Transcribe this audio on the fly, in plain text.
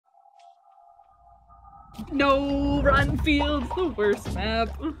No, Rotten Field's the worst map.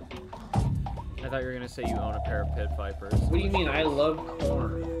 I thought you were gonna say you own a pair of pit vipers. What do you mean? I love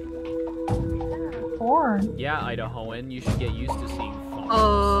corn. Corn. Yeah, Idahoan, you should get used to seeing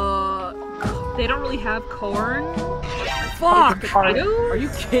farms. They don't really have corn. Fuck! Are Potatoes? you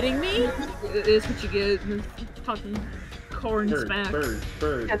kidding me? It is what you get. Talking corn smack.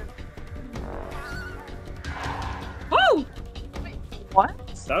 Bird. Oh! What?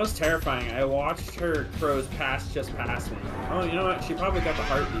 That was terrifying. I watched her crows just past me. Oh, you know what? She probably got the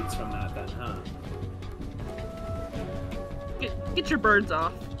heartbeats from that then, huh? Get your birds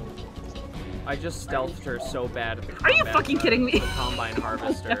off. I just stealthed her so bad at the Are you fucking kidding me? Combine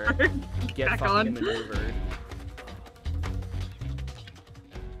harvester. Get Back fucking on. maneuvered.